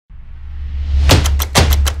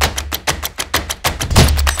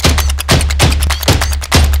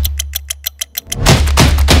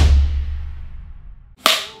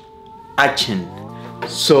action.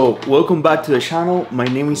 So welcome back to the channel. My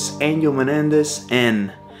name is Angel Menendez,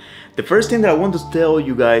 and the first thing that I want to tell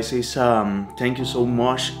you guys is thank you so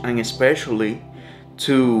much, and especially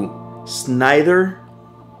to Snyder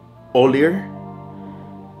Oller.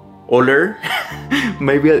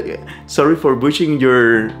 Maybe sorry for butchering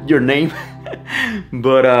your name.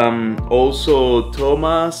 But also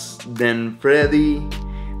Thomas, then Freddy,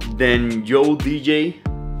 then Joe DJ,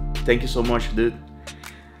 thank you so much, dude.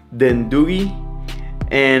 Then Doogie,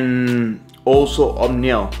 and also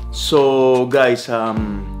Omniel. So guys,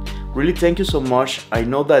 really thank you so much. I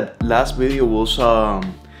know that last video was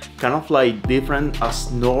kind of like different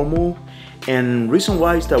as normal, and reason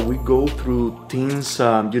why is that we go through things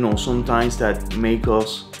you know, sometimes that make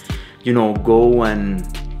us, you know, go and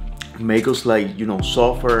make us like, you know,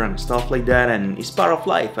 suffer and stuff like that, and it's part of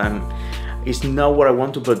life, and it's not what I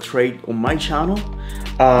want to portray on my channel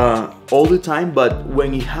all the time, but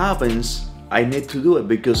when it happens I need to do it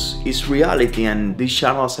because it's reality. And this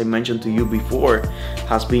channel, as I mentioned to you before,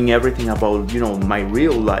 has been everything about, you know, my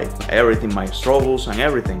real life, everything, my struggles and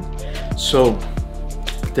everything. So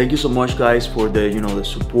thank you so much guys for the, you know, the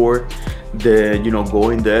support, the, you know,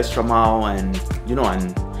 going the extra mile, and you know,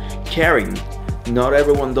 and caring. Not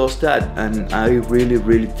everyone does that, and I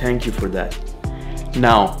really thank you for that.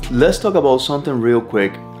 Now let's talk about something real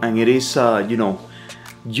quick, and it is you know,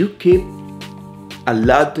 you keep a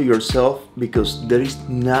lot to yourself because there is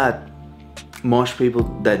not much people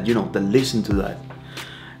that, you know, that listen to that.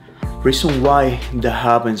 Reason why that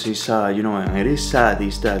happens is you know, and it is sad,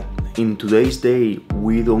 is that in today's day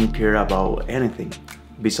we don't care about anything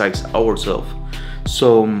besides ourselves.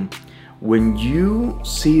 So when you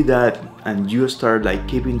see that and you start like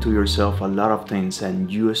keeping to yourself a lot of things, and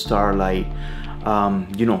you start like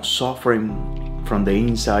you know, suffering from the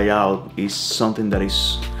inside out, is something that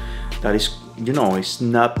is you know, it's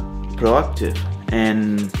not productive,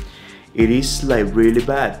 and it is like really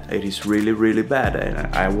bad. It is really bad,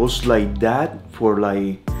 and I was like that for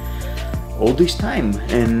like all this time,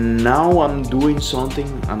 and now I'm doing something.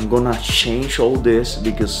 I'm gonna change all this,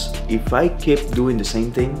 because if I keep doing the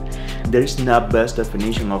same thing, there is not best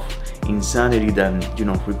definition of insanity than, you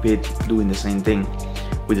know, repeat doing the same thing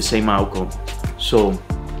with the same outcome. So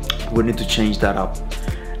we need to change that up.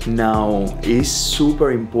 Now it's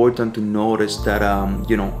super important to notice that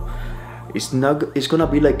you know, it's gonna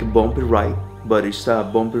be like a bumpy ride, but it's a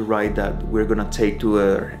bumpy ride that we're gonna take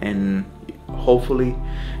together, and hopefully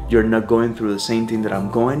you're not going through the same thing that I'm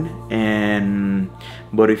going. And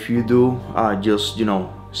but if you do, just, you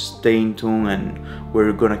know, stay in tune, and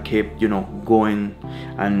we're gonna keep, you know, going,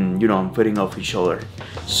 and you know, feeding off each other.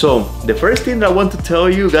 So the first thing that I want to tell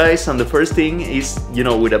you guys, and the first thing is, you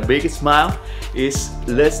know, with a big smile, is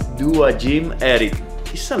let's do a gym edit.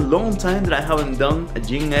 It's a long time that I haven't done a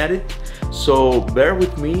gym edit, so bear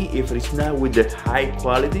with me if it's not with the high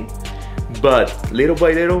quality, but little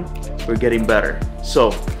by little we're getting better.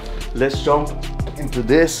 So let's jump into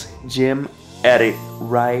this gym edit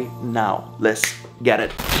right now. Let's get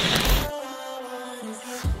it.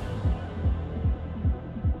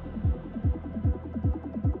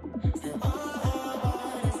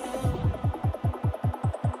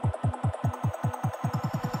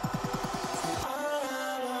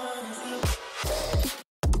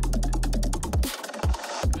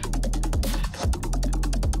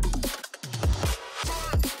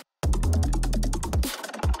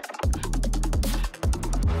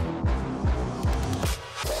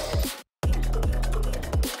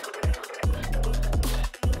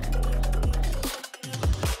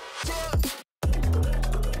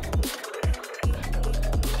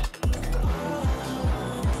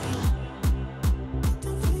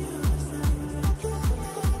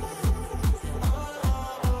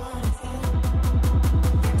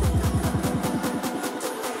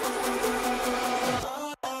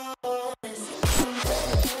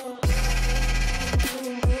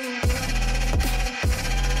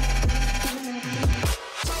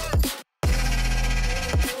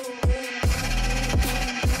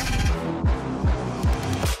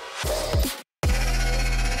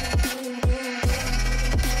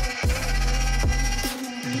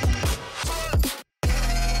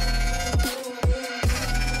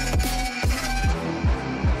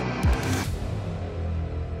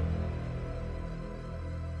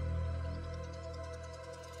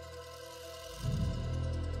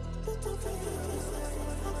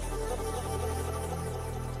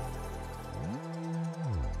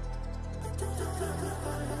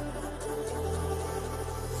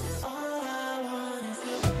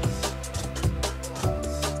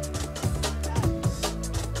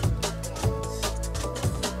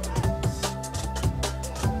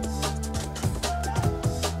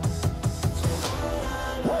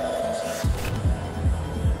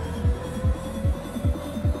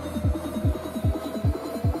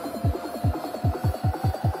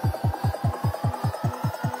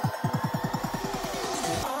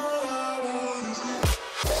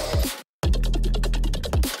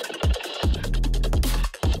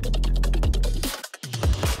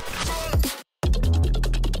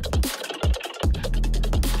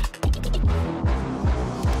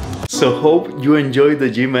 So hope you enjoy the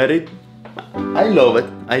gym edit. I love it.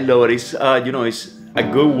 I love it. It's it's a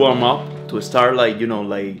good warm up to start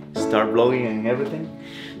start vlogging and everything.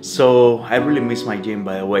 So I really miss my gym,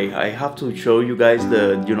 by the way. I have to show you guys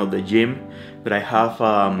the gym that I have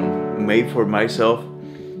made for myself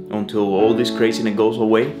until all this craziness goes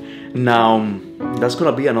away. Now that's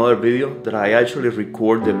gonna be another video that I actually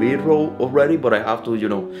record the video already, but I have to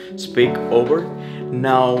speak over.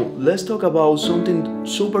 Now let's talk about something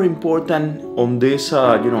super important on this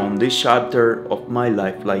on this chapter of my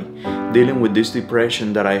life, like dealing with this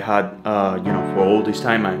depression that I had for all this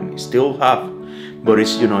time and still have, but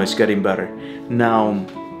it's it's getting better. Now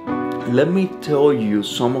let me tell you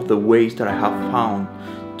some of the ways that I have found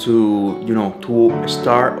to to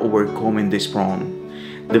start overcoming this problem.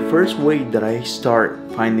 The first way that I start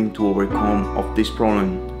finding to overcome of this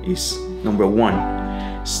problem is number one,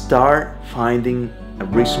 start finding a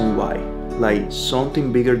reason why, like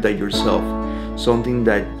something bigger than yourself, something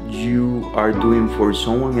that you are doing for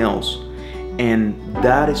someone else, and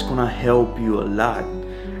that is gonna help you a lot,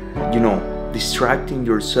 distracting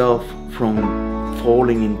yourself from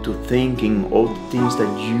falling into thinking all the things that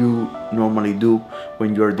you normally do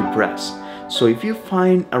when you're depressed. So if you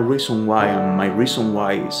find a reason why, and my reason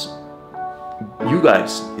why is you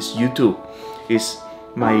guys, is YouTube, is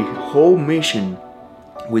my whole mission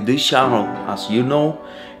with this channel. As you know,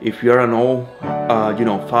 if you're an old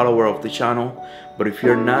follower of the channel, but if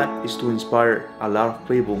you're not, is to inspire a lot of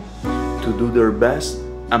people to do their best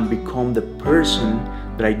and become the person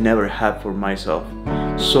that I never had for myself.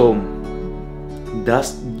 So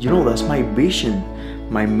that's that's my vision,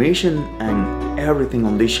 my mission, and everything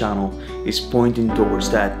on this channel is pointing towards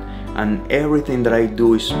that, and everything that I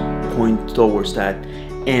do is point towards that.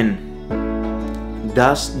 And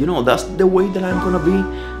that's that's the way that I'm gonna be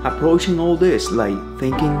approaching all this, like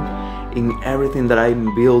thinking in everything that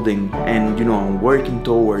I'm building and I'm working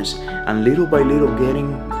towards, and little by little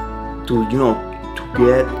getting to to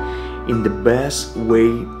get in the best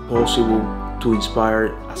way possible to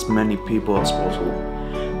inspire as many people as possible.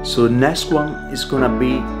 So the next one is gonna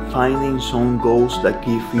be finding some goals that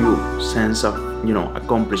give you sense of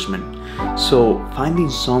accomplishment. So finding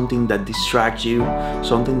something that distracts you,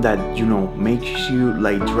 something that makes you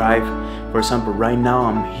like drive. For example, right now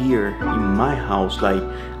I'm here in my house, like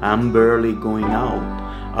I'm barely going out.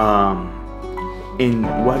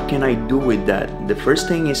 And what can I do with that? The first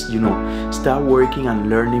thing is start working and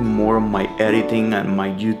learning more on my editing and my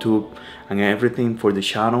YouTube and everything for the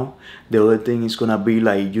channel. The other thing is gonna be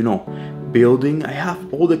like building. I have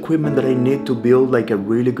all the equipment that I need to build like a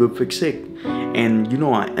really good physique, and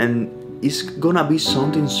and it's gonna be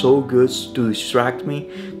something so good to distract me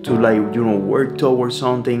to like work towards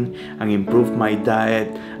something and improve my diet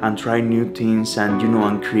and try new things and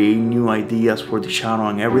and create new ideas for the channel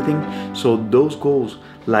and everything. So those goals,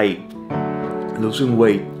 like losing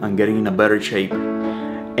weight and getting in a better shape,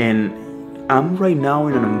 and I'm right now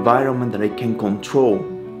in an environment that I can control.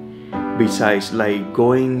 Besides like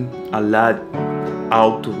going a lot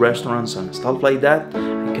out to restaurants and stuff like that,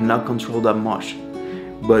 I cannot control that much.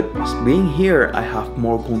 But being here, I have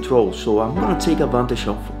more control. So I'm gonna take advantage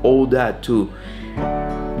of all that to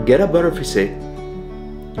get a better physique,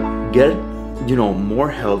 get more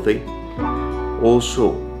healthy,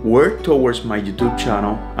 also work towards my YouTube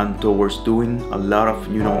channel and towards doing a lot of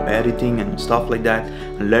editing and stuff like that,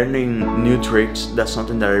 and learning new tricks. That's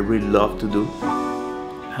something that I really love to do.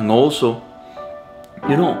 And also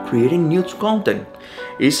creating new content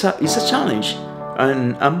is a challenge,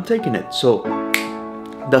 and I'm taking it. So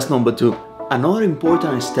that's number two. Another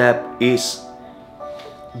important step is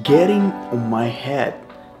getting on my head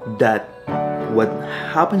that what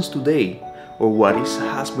happens today or what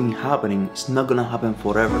has been happening is not gonna happen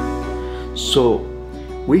forever. So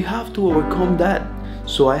we have to overcome that.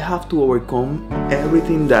 So I have to overcome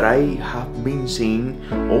everything that I have been seeing,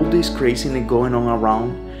 all this craziness going on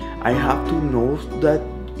around. I have to know that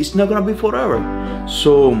it's not gonna be forever.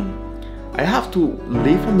 So I have to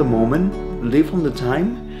live on the moment, live on the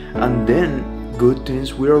time, and then good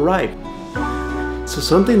things will arrive. So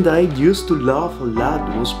something that I used to love a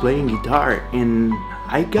lot was playing guitar, and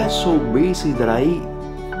I got so busy that I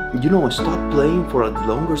stopped playing for the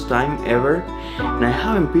longest time ever, and I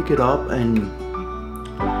haven't picked it up, and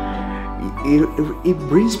it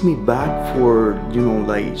brings me back for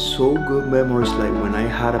like so good memories, like when I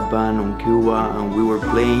had a band on Cuba and we were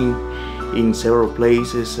playing in several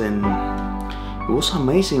places, and it was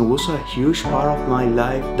amazing. It was a huge part of my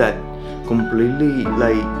life that completely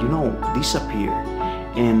disappeared,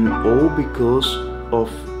 and all because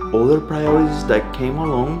of other priorities that came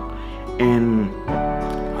along, and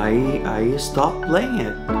I stopped playing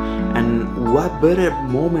it. And what better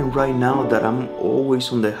moment right now that I'm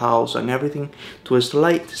always on the house and everything to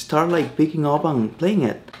start like picking up and playing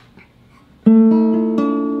it.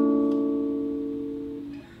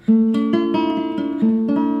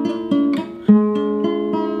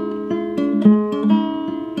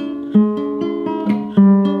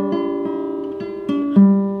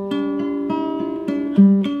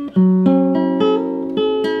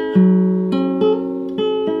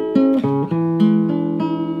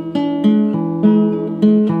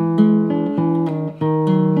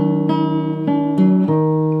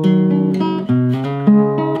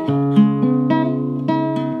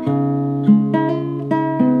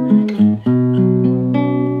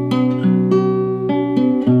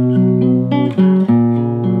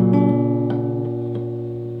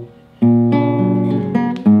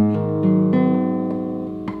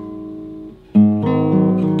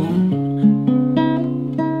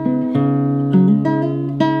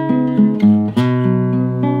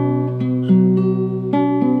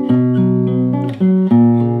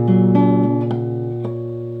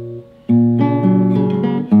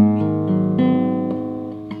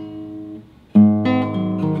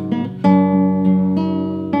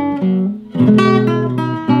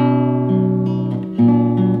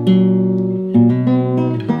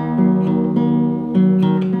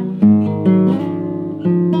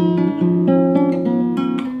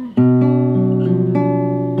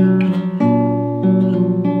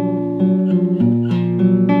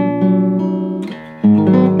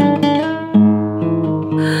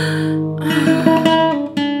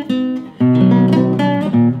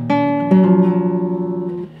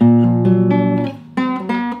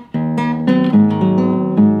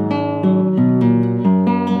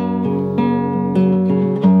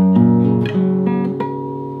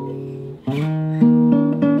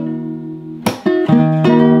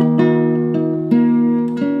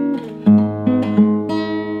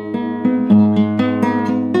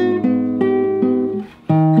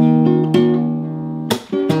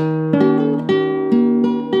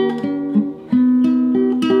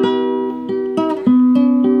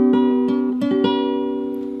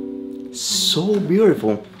 So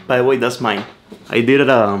beautiful. By the way, that's mine. I did it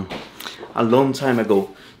a long time ago.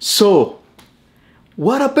 So,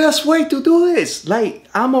 what a best way to do this. Like,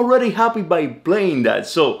 I'm already happy by playing that.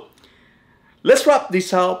 So, let's wrap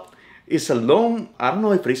this up. It's a long, I don't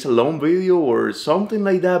know if it's a long video or something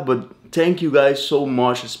like that, but thank you guys so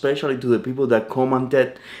much, especially to the people that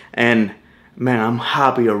commented. And man, I'm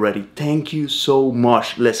happy already. Thank you so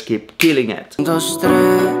much. Let's keep killing it. 1, 2,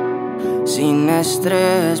 3. Sin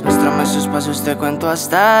estrés, muéstrame sus pasos, te cuento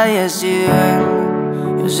hasta 10 y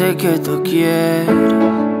ven. Yo sé que tú quieres.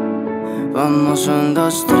 Vamos 1,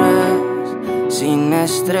 2, 3. Sin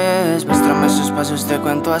estrés, muéstrame sus pasos, te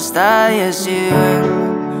cuento hasta 10 y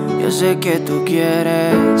ven. Yo sé que tú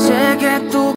quieres. Sé que tú